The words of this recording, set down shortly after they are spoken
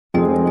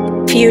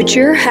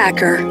Future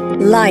Hacker.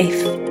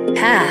 Life.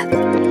 Path.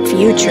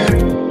 Future.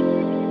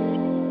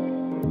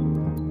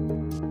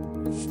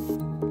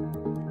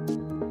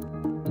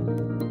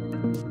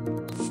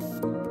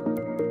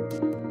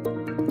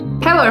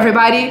 Hello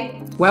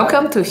everybody,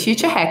 welcome to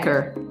Future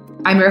Hacker.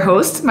 I'm your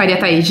host, Maria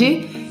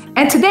Taiji,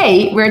 and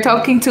today we're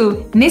talking to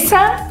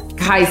Nissan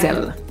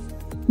Graisel.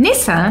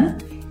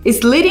 Nissan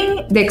is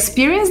leading the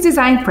experience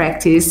design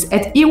practice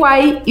at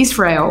EY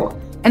Israel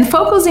and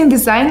focusing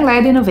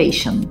design-led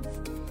innovation.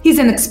 He's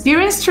an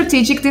experienced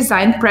strategic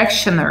design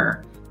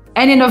practitioner,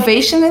 an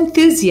innovation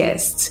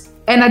enthusiast,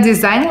 and a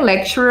design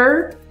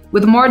lecturer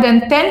with more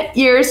than 10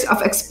 years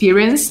of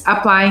experience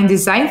applying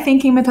design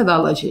thinking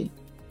methodology,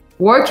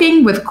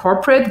 working with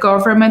corporate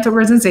government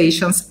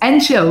organizations,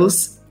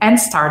 NGOs, and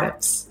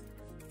startups.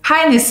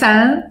 Hi,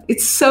 Nissan.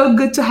 It's so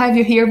good to have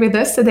you here with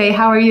us today.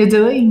 How are you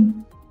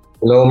doing?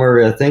 Hello,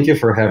 Maria. Thank you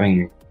for having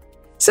me.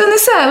 So,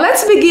 Nissan,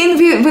 let's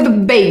begin with the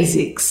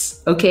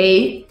basics,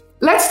 okay?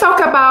 Let's talk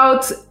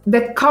about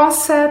the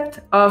concept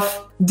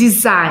of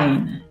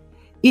design.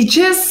 It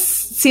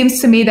just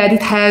seems to me that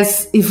it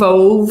has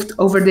evolved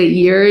over the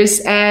years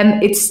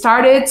and it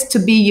started to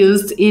be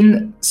used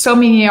in so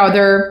many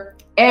other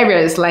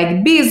areas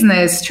like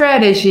business,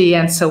 strategy,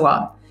 and so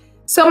on.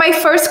 So my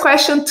first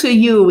question to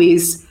you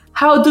is,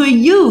 how do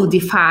you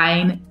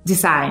define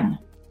design?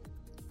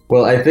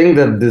 Well, I think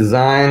that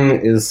design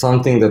is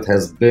something that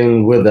has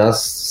been with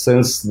us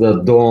since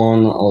the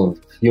dawn of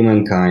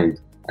humankind.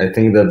 I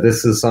think that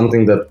this is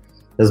something that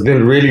has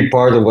been really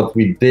part of what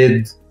we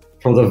did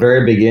from the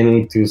very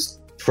beginning to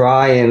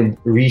try and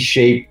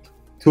reshape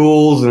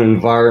tools and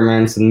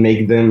environments and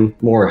make them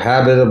more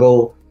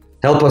habitable,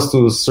 help us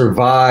to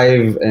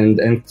survive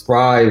and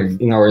thrive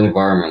in our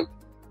environment.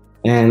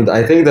 And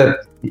I think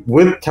that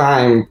with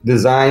time,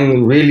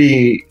 design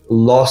really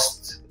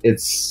lost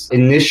its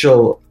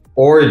initial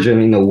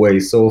origin in a way.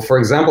 So, for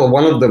example,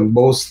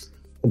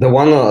 the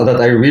one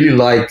that I really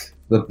like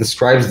that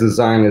describes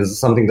design is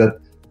something that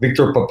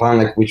Victor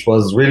Papanek, which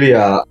was really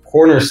a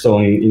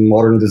cornerstone in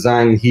modern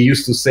design. He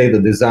used to say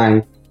that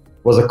design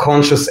was a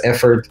conscious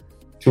effort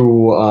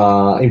to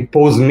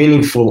impose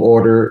meaningful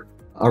order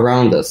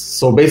around us.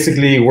 So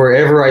basically,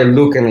 wherever I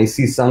look and I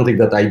see something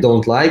that I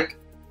don't like,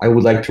 I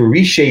would like to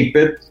reshape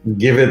it,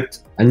 give it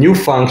a new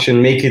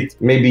function, make it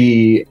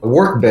maybe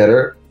work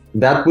better.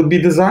 That would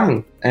be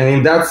design. And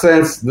in that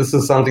sense, this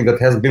is something that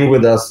has been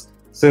with us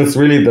since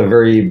really the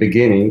very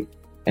beginning.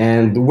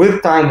 And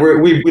with time,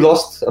 we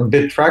lost a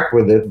bit track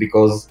with it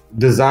because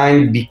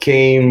design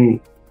became,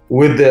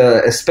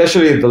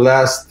 especially the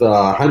last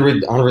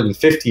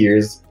 150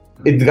 years,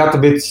 it got a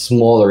bit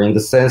smaller in the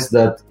sense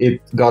that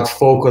it got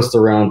focused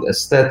around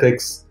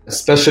aesthetics.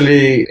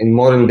 Especially in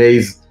modern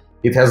days,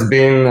 it has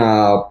been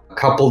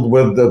coupled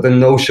with the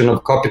notion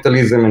of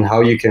capitalism and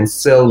how you can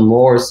sell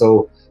more.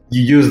 So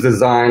you use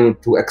design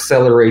to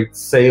accelerate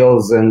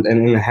sales and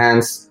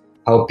enhance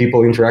how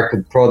people interact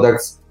with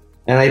products.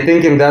 And I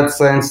think in that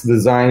sense,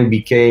 design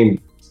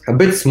became a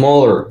bit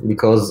smaller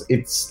because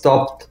it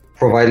stopped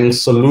providing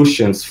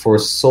solutions for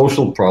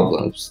social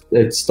problems.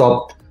 It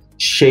stopped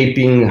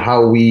shaping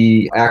how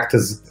we act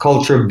as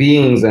culture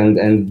beings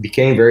and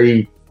became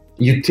very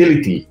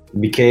utility,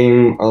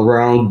 became a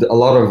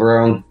lot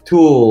around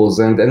tools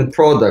and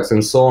products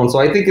and so on. So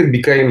I think it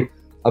became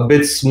a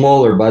bit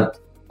smaller, but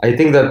I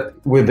think that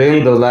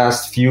within the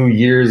last few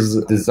years,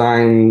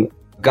 design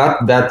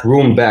got that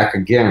room back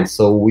again.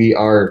 So we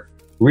are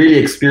really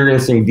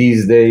experiencing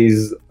these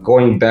days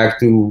going back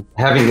to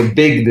having a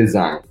big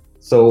design.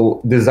 So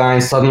design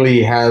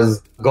suddenly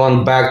has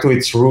gone back to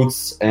its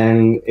roots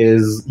and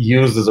is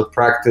used as a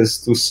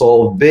practice to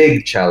solve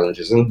big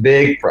challenges and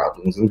big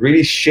problems and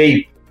really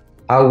shape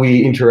how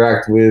we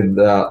interact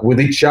with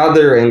each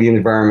other and the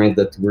environment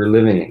that we're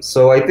living in.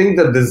 So I think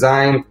that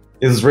design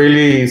is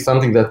really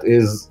something that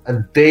is a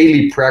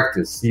daily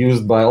practice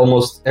used by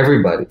almost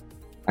everybody.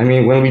 I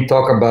mean, when we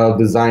talk about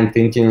design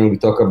thinking, we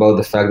talk about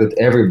the fact that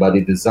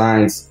everybody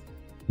designs.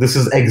 This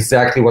is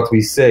exactly what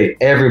we say.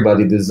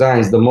 Everybody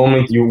designs. The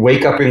moment you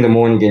wake up in the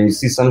morning and you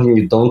see something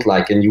you don't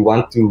like and you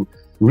want to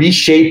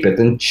reshape it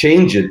and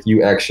change it,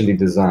 you actually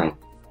design.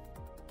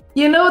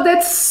 You know,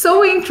 that's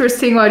so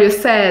interesting what you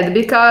said,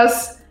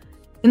 because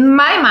in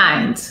my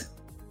mind,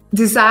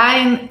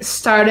 design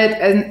started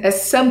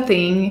as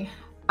something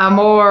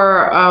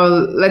more,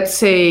 let's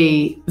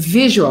say,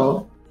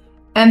 visual,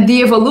 and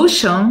the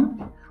evolution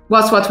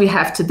was what we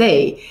have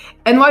today.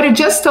 And what you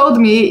just told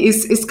me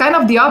is kind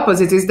of the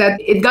opposite, is that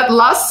it got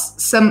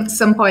lost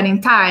some point in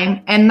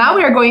time, and now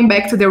we are going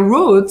back to the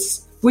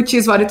roots, which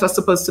is what it was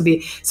supposed to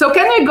be. So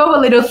can you go a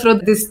little through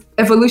this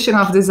evolution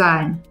of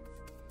design?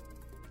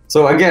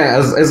 So again,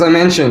 as I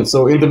mentioned,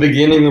 so in the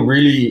beginning,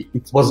 really,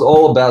 it was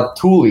all about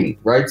tooling,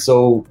 right?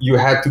 So you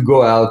had to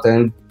go out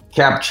and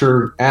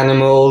capture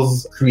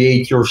animals,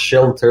 create your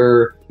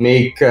shelter,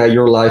 make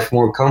your life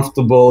more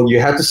comfortable. You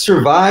had to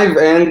survive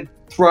and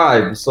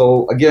thrive.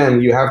 So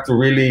again, you have to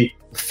really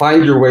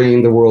find your way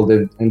in the world.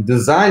 And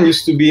design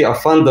used to be a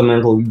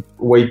fundamental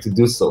way to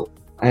do so.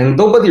 And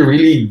nobody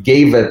really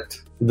gave it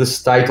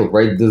this title,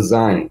 right?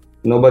 Design.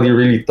 Nobody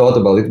really thought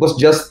about it. It was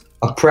just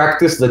a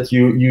practice that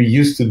you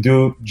used to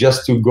do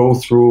just to go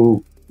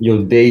through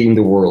your day in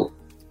the world.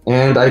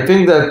 And I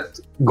think that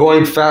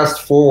going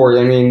fast forward,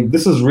 I mean,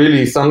 this is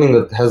really something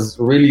that has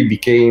really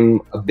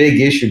became a big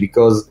issue,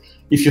 because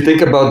if you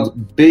think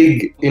about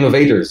big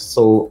innovators,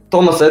 so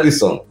Thomas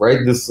Edison, right?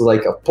 This is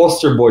like a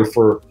poster boy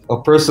for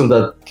a person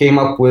that came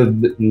up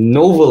with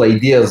novel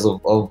ideas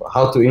of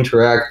how to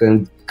interact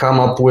and come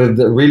up with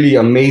really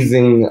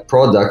amazing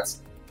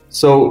products.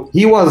 So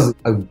he was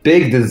a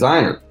big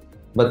designer,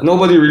 but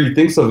nobody really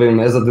thinks of him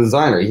as a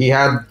designer. He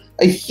had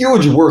a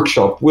huge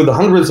workshop with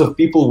hundreds of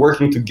people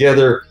working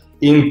together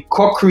in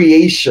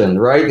co-creation,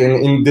 right?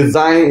 In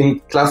design, in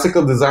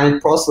classical design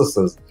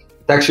processes.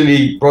 It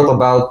actually brought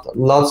about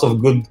lots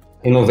of good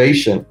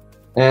innovation.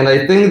 And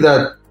I think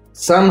that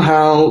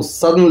somehow,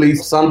 suddenly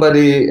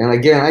somebody, and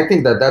again, I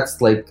think that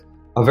that's like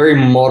a very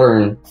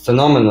modern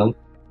phenomenon,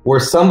 where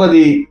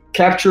somebody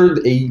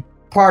captured a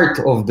part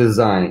of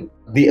design,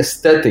 the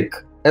aesthetic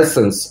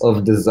essence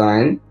of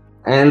design,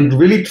 and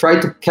really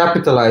tried to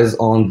capitalize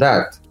on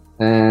that.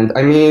 And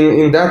I mean,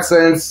 in that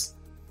sense,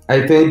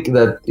 I think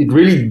that it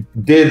really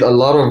did a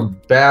lot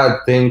of bad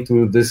thing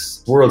to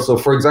this world. So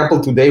for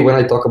example, today when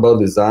I talk about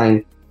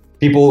design,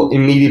 people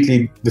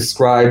immediately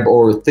describe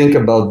or think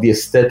about the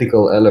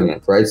aesthetical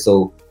element, right?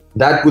 So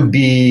that would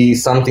be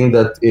something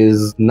that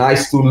is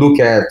nice to look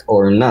at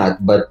or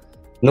not, but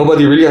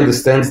nobody really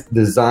understands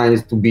design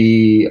to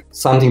be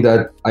something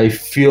that I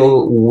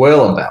feel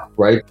well about,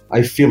 right?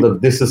 I feel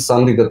that this is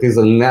something that is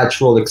a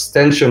natural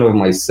extension of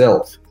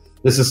myself.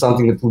 This is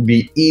something that would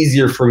be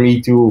easier for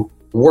me to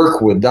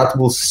work with, that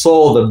will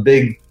solve a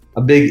big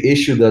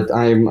issue that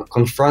I'm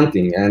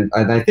confronting. And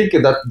I think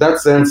in that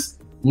sense,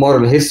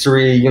 modern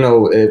history,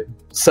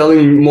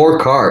 selling more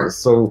cars.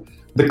 So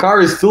the car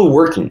is still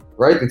working,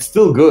 right? It's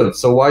still good.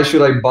 So why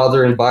should I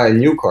bother and buy a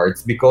new car?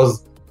 It's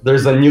because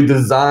there's a new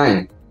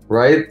design,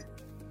 right?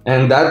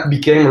 And that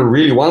became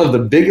really one of the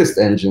biggest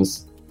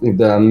engines in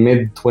the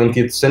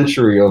mid-20th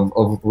century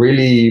of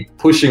really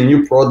pushing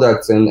new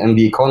products and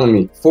the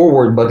economy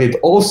forward. But it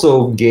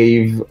also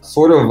gave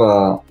sort of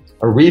a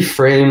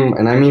reframe,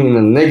 and I mean in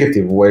a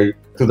negative way,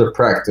 to the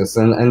practice.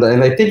 And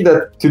I think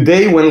that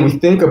today when we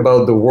think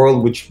about the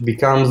world, which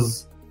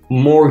becomes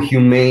more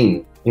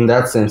humane in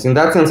that sense,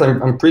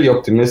 I'm pretty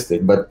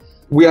optimistic. But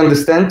we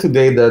understand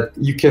today that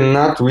you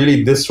cannot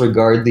really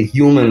disregard the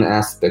human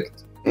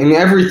aspect. In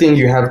everything,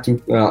 you have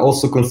to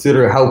also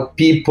consider how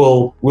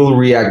people will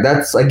react.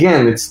 That's,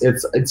 again,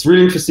 it's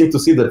really interesting to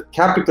see that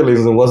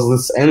capitalism was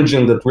this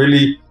engine that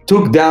really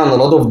took down a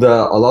lot of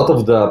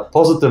the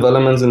positive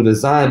elements in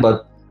design,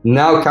 but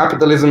now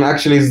capitalism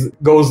actually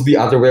goes the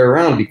other way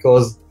around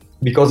because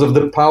of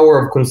the power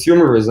of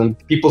consumerism,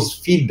 people's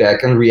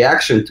feedback and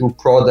reaction to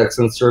products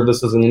and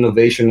services and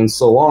innovation and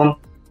so on.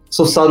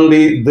 So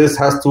suddenly this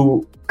has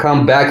to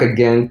come back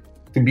again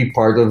to be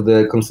part of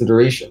the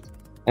consideration.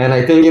 And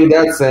I think in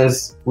that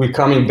sense, we're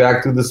coming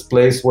back to this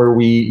place where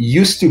we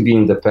used to be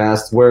in the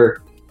past,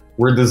 where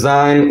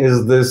design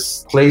is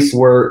this place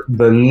where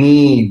the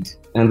need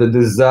and the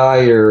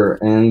desire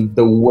and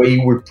the way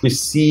we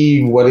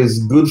perceive what is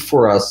good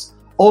for us,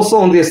 also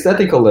on the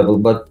aesthetical level,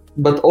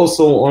 but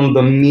also on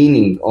the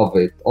meaning of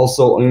it,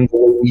 also in the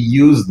way we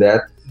use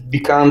that,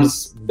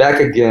 becomes back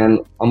again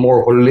a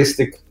more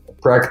holistic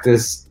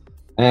practice,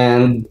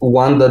 and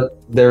one that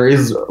there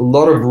is a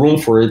lot of room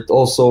for it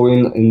also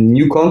in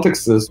new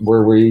contexts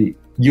where we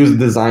use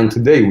design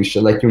today, which,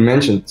 like you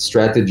mentioned,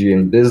 strategy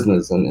and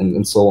business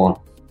and so on.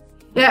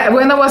 Yeah,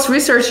 when I was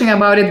researching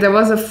about it, there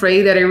was a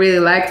phrase that I really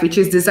liked, which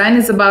is design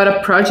is about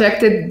a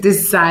projected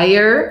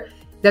desire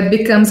that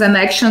becomes an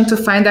action to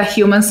find a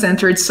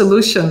human-centered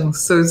solution.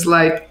 So it's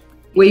like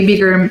way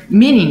bigger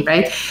meaning,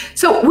 right?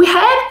 So we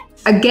had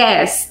a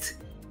guest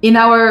in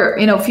our,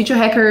 Future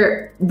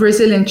Hacker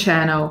Brazilian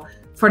channel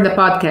for the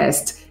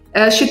podcast.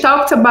 She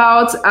talked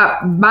about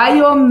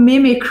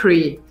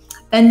biomimicry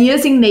and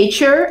using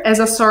nature as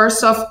a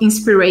source of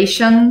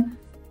inspiration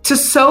to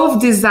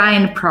solve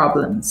design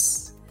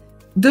problems.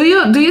 Do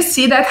you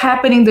see that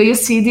happening? Do you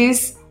see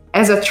this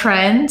as a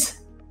trend?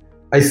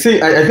 I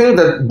think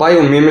that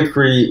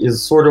biomimicry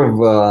is sort of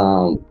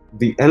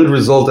the end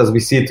result as we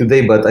see it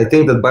today, but I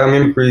think that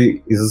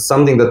biomimicry is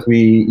something that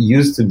we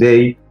use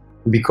today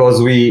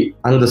because we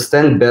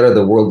understand better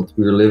the world that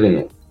we're living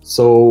in.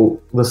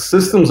 So the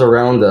systems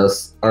around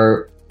us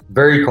are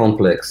very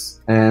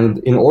complex, and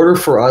in order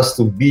for us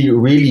to be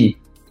really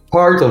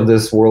part of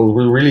this world,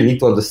 we really need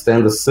to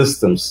understand the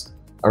systems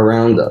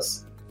around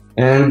us.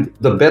 And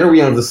the better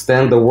we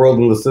understand the world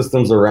and the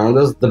systems around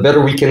us, the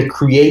better we can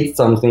create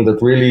something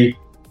that really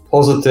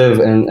positive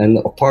and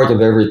a part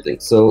of everything.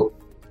 So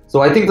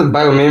I think that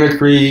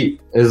biomimicry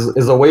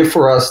is a way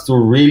for us to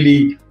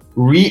really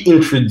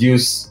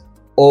reintroduce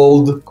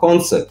old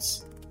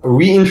concepts,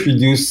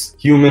 reintroduce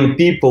human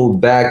people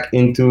back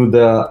into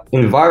the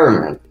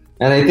environment.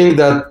 And I think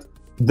that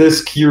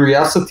this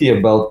curiosity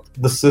about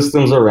the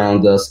systems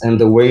around us and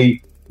the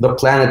way the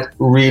planet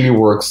really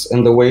works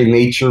and the way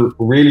nature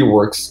really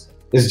works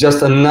is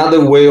just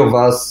another way of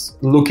us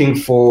looking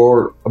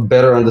for a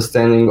better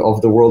understanding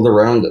of the world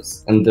around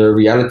us and the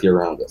reality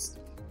around us.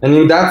 And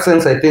in that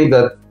sense, I think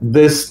that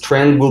this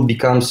trend will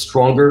become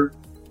stronger.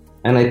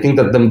 And I think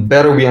that the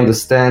better we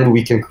understand,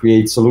 we can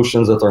create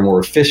solutions that are more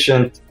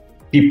efficient.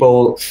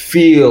 People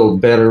feel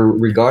better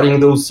regarding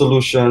those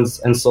solutions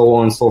and so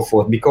on and so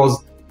forth.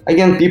 Because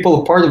again,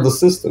 people are part of the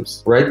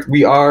systems, right?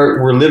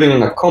 We're living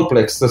in a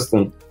complex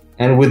system.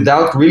 And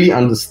without really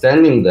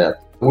understanding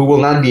that, we will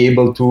not be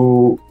able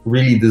to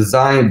really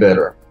design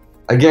better.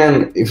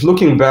 Again, if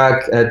looking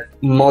back at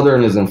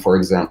modernism, for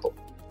example.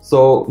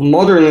 So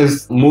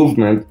modernist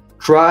movement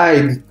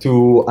tried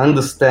to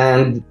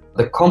understand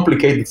the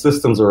complicated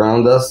systems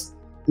around us,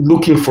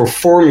 looking for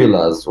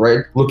formulas,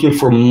 right? Looking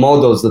for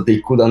models that they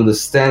could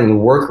understand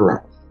and work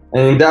around.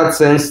 And in that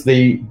sense,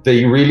 the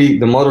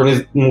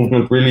modernist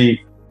movement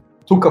really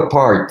took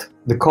apart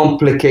the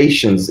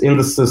complications in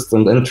the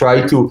system and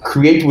tried to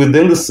create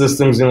within the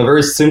systems in a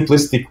very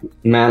simplistic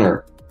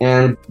manner.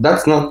 And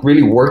that's not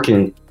really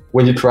working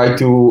when you try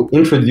to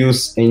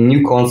introduce a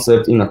new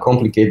concept in a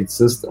complicated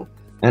system.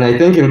 And I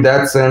think in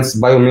that sense,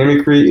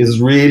 biomimicry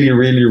is really,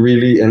 really,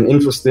 really an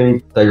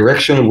interesting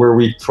direction where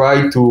we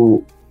try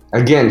to,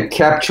 again,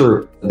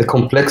 capture the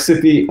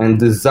complexity and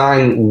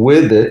design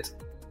with it.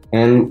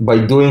 And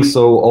by doing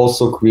so,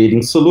 also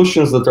creating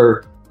solutions that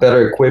are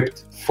better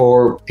equipped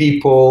for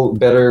people,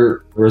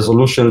 better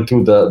resolution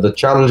to the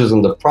challenges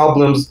and the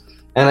problems.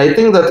 And I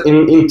think that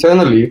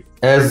internally,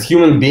 as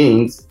human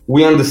beings,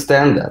 we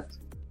understand that.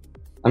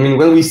 I mean,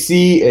 when we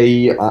see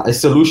a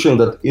solution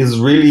that is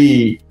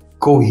really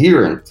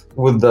coherent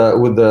with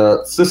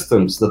the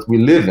systems that we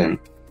live in,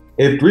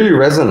 it really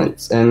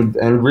resonates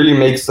and really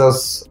makes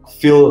us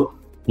feel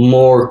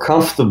more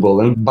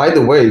comfortable. And by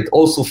the way, it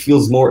also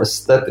feels more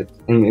aesthetic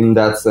in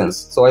that sense.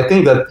 So I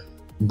think that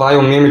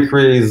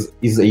biomimicry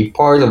is a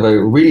part of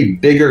a really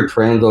bigger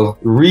trend of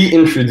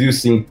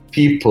reintroducing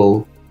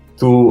people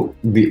to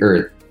the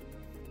earth.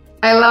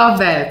 I love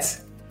that.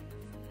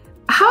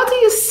 How do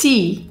you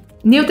see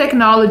new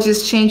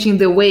technologies changing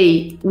the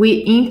way we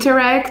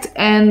interact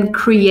and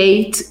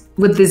create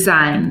with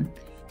design?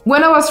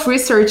 When I was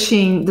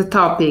researching the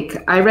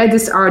topic, I read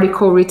this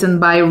article written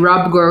by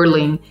Rob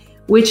Gerling,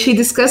 which he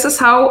discusses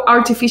how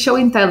artificial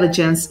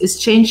intelligence is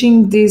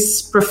changing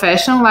this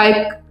profession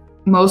like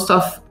most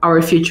of our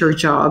future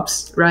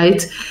jobs,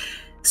 right?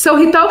 So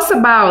he talks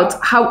about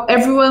how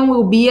everyone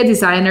will be a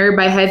designer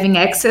by having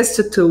access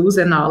to tools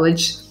and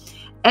knowledge,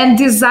 and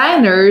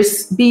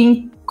designers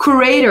being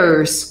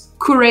curators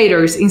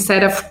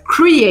instead of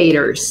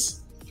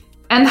creators,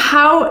 and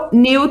how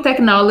new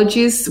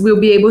technologies will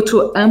be able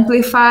to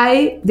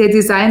amplify the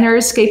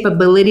designer's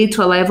capability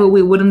to a level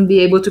we wouldn't be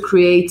able to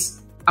create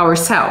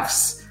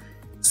ourselves.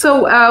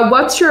 So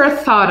what's your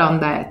thought on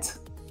that?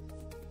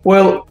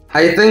 Well,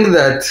 I think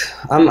that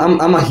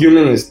I'm a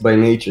humanist by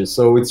nature,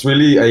 so it's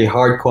really a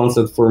hard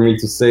concept for me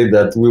to say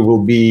that we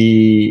will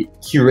be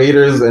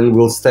curators and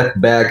we'll step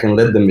back and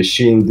let the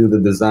machine do the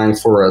design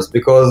for us,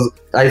 because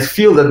I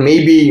feel that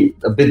maybe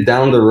a bit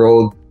down the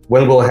road,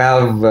 when we'll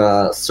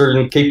have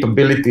certain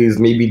capabilities,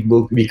 maybe it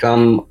will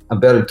become a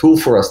better tool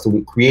for us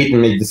to create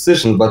and make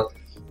decisions. But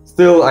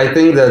still, I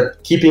think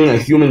that keeping a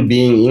human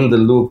being in the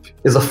loop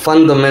is a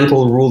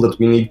fundamental rule that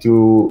we need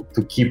to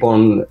keep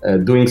on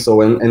doing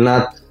so, and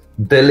not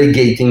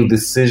delegating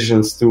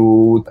decisions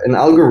to an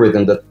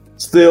algorithm. That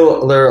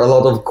still there are a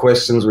lot of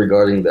questions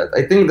regarding that.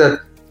 I think that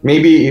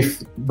maybe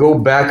if go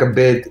back a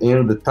bit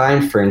in the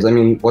time frames, I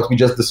mean, what we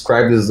just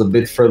described is a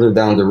bit further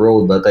down the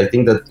road, but I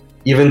think that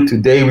even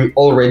today we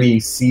already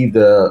see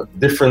the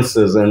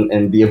differences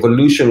and the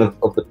evolution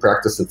of the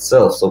practice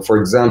itself. So for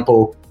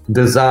example,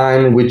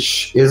 design,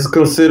 which is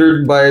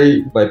considered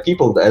by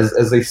people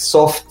as a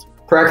soft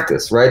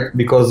practice, right?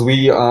 Because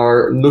we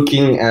are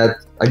looking at,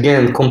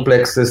 again,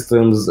 complex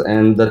systems,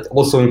 and that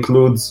also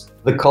includes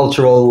the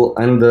cultural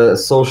and the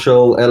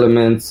social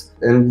elements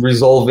and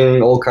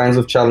resolving all kinds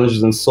of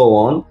challenges and so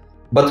on.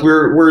 But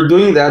we're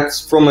doing that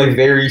from a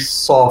very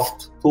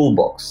soft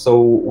toolbox.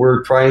 So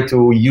we're trying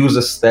to use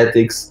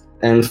aesthetics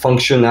and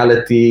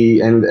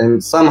functionality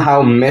and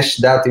somehow mesh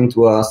that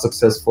into a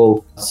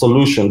successful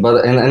solution.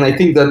 But and I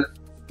think that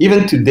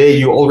even today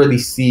you already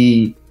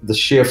see the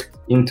shift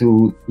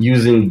into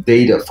using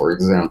data, for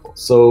example.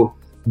 So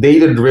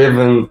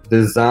data-driven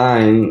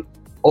design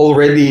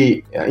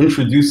already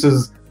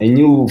introduces a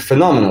new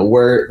phenomenon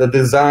where the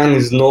design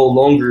is no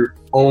longer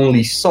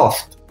only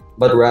soft,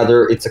 but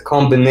rather it's a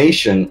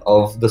combination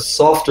of the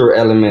softer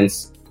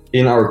elements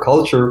in our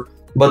culture,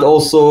 but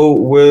also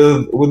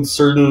with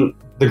certain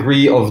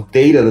degree of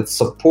data that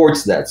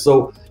supports that.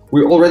 So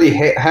we already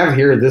have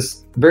here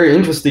this very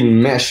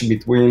interesting mesh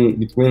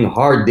between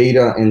hard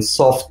data and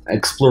soft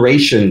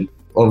exploration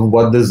of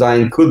what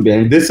design could be.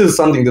 And this is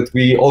something that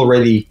we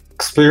already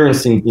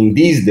experiencing in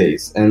these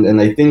days. And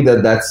I think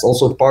that that's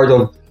also part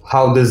of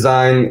how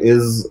design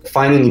is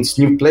finding its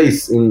new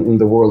place in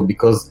the world,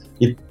 because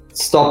it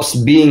stops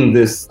being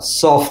this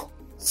soft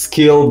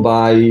skill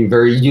by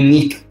very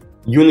unique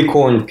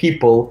unicorn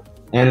people,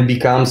 and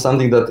become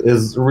something that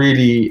is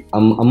really a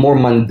more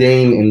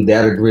mundane and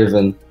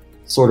data-driven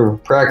sort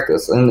of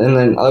practice. And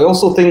then I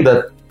also think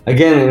that,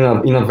 again,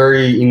 in a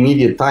very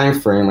immediate time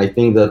frame, I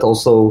think that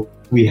also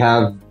we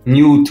have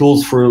new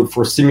tools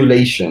for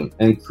simulation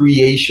and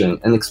creation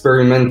and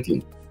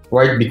experimenting,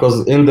 right?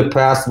 Because in the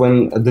past,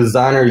 when a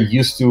designer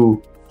used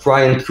to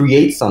try and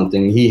create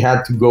something, he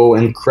had to go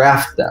and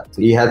craft that.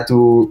 He had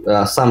to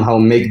somehow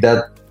make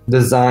that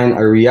design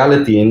a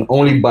reality. And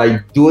only by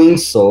doing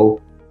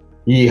so,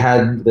 he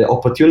had the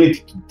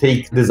opportunity to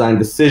take design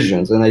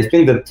decisions. And I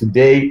think that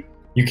today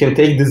you can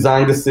take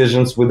design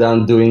decisions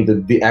without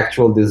doing the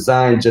actual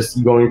design,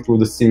 just going through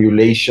the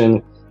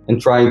simulation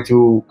and trying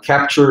to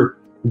capture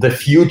the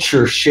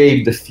future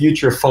shape, the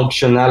future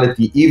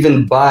functionality,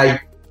 even by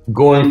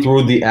going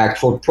through the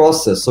actual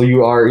process. So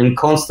you are in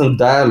constant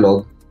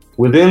dialogue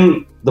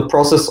within the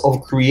process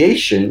of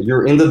creation.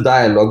 You're in the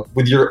dialogue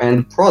with your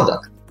end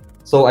product.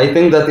 So I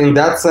think that in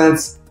that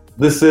sense,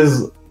 this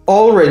is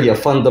already a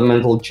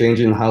fundamental change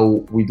in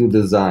how we do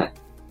design.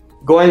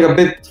 Going a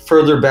bit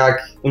further back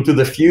into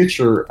the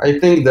future, I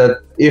think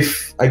that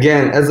if,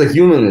 again, as a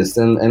humanist,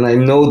 and I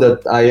know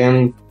that I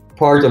am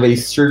part of a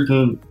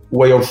certain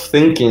way of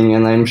thinking,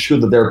 and I'm sure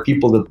that there are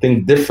people that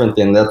think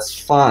differently, and that's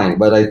fine.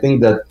 But I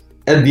think that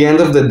at the end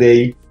of the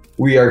day,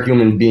 we are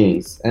human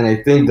beings. And I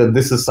think that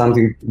this is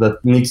something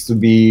that needs to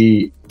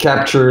be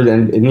captured,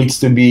 and it needs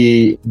to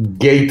be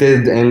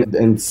gated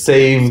and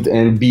saved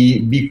and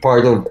be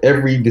part of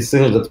every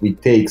decision that we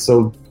take.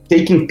 So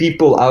taking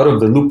people out of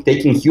the loop,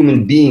 taking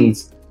human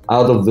beings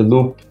out of the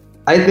loop,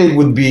 I think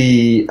would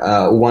be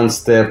one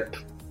step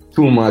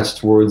too much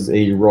towards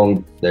a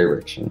wrong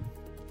direction.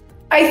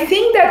 I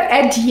think that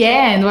at the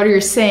end, what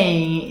you're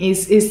saying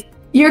is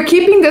you're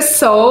keeping the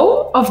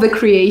soul of the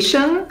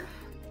creation,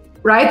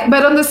 right?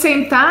 But on the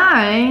same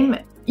time,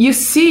 you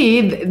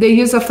see the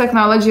use of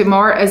technology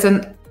more as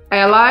an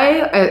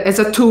ally, as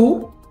a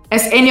tool,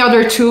 as any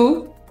other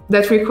tool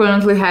that we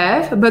currently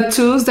have, but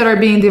tools that are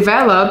being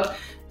developed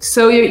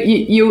so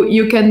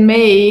you can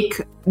make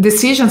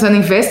decisions and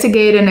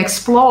investigate and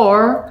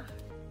explore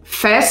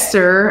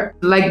faster,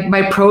 like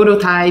by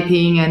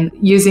prototyping and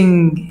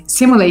using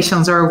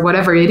simulations or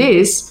whatever it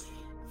is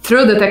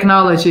through the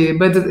technology.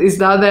 But it's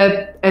not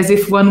that as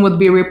if one would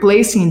be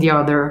replacing the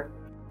other,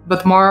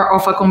 but more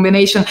of a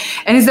combination.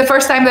 And it's the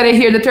first time that I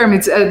hear the term.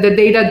 It's the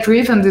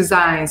data-driven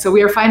design. So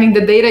we are finding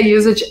the data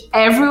usage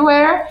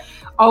everywhere,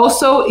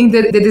 also in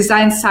the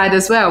design side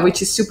as well,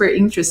 which is super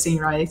interesting,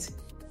 right?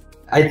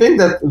 I think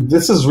that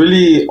this is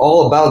really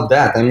all about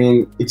that. I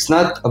mean, it's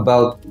not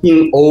about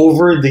taking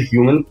over the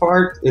human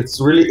part.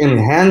 It's really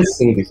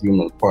enhancing the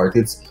human part.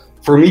 It's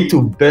for me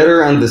to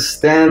better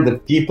understand the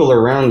people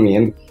around me.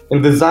 And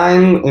in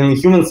design, in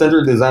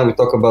human-centered design, we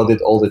talk about it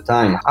all the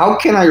time. How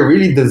can I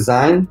really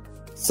design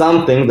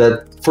something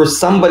that for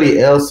somebody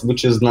else,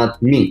 which is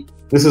not me?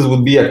 This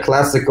would be a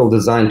classical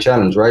design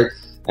challenge, right?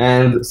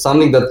 And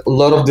something that a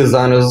lot of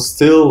designers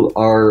still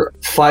are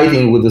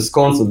fighting with this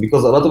concept,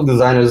 because a lot of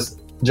designers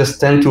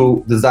just tend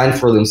to design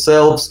for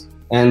themselves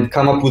and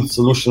come up with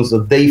solutions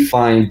that they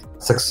find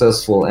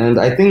successful. And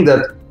I think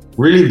that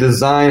really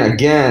design,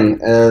 again,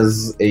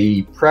 as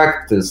a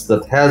practice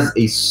that has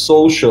a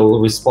social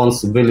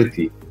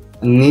responsibility,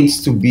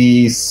 needs to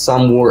be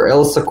somewhere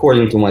else,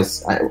 according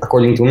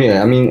to me.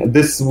 I mean,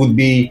 this would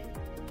be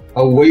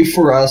a way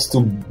for us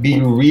to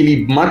be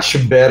really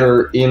much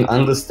better in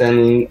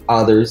understanding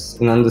others,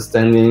 in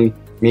understanding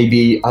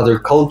maybe other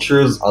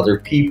cultures, other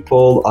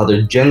people,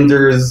 other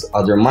genders,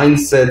 other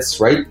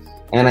mindsets, right?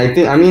 And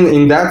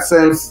in that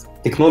sense,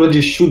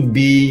 technology should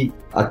be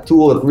a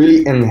tool that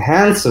really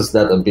enhances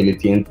that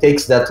ability and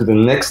takes that to the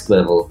next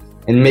level,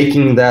 and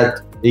making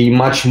that a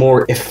much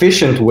more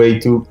efficient way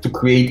to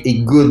create a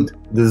good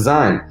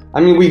design.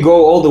 I mean, we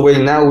go all the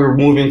way now, we're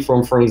moving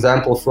from, for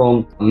example,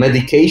 from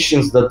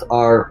medications that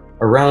are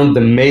around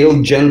the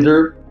male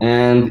gender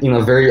and in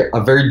a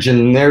very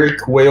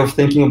generic way of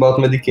thinking about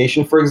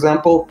medication, for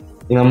example,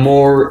 in a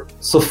more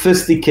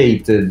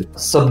sophisticated,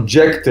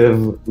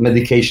 subjective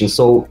medication.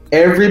 So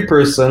every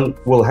person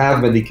will have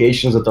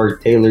medications that are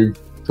tailored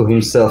to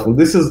himself. And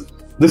this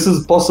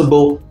is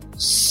possible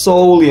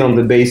solely on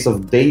the base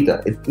of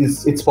data.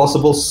 It's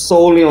possible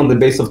solely on the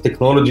base of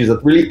technology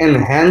that really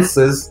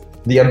enhances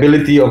the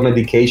ability of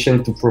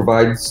medication to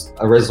provide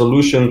a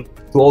resolution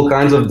to all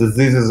kinds of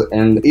diseases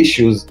and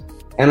issues.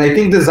 And I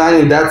think design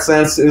in that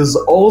sense is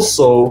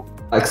also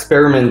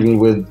experimenting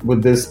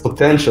with this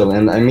potential.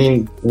 And I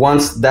mean,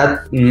 once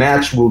that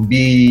match will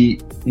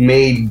be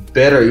made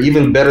better,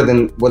 even better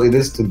than what it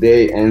is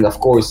today, and of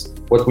course,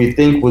 what we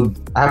think would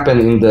happen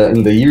in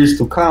the years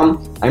to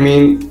come, I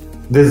mean,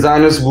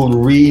 designers will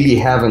really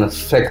have an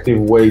effective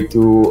way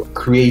to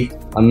create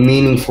a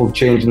meaningful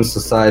change in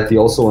society,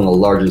 also on a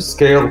larger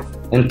scale,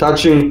 and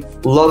touching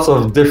lots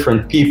of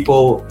different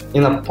people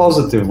in a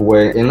positive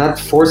way and not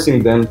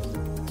forcing them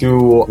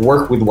to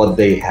work with what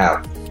they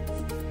have.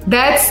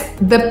 That's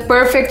the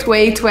perfect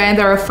way to end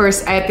our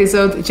first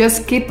episode.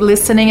 Just keep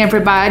listening,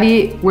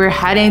 everybody. We're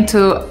heading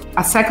to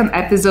a second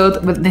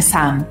episode with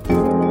Nissan.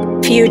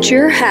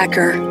 Future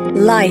Hacker.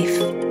 life,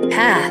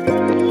 path,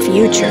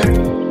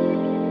 future.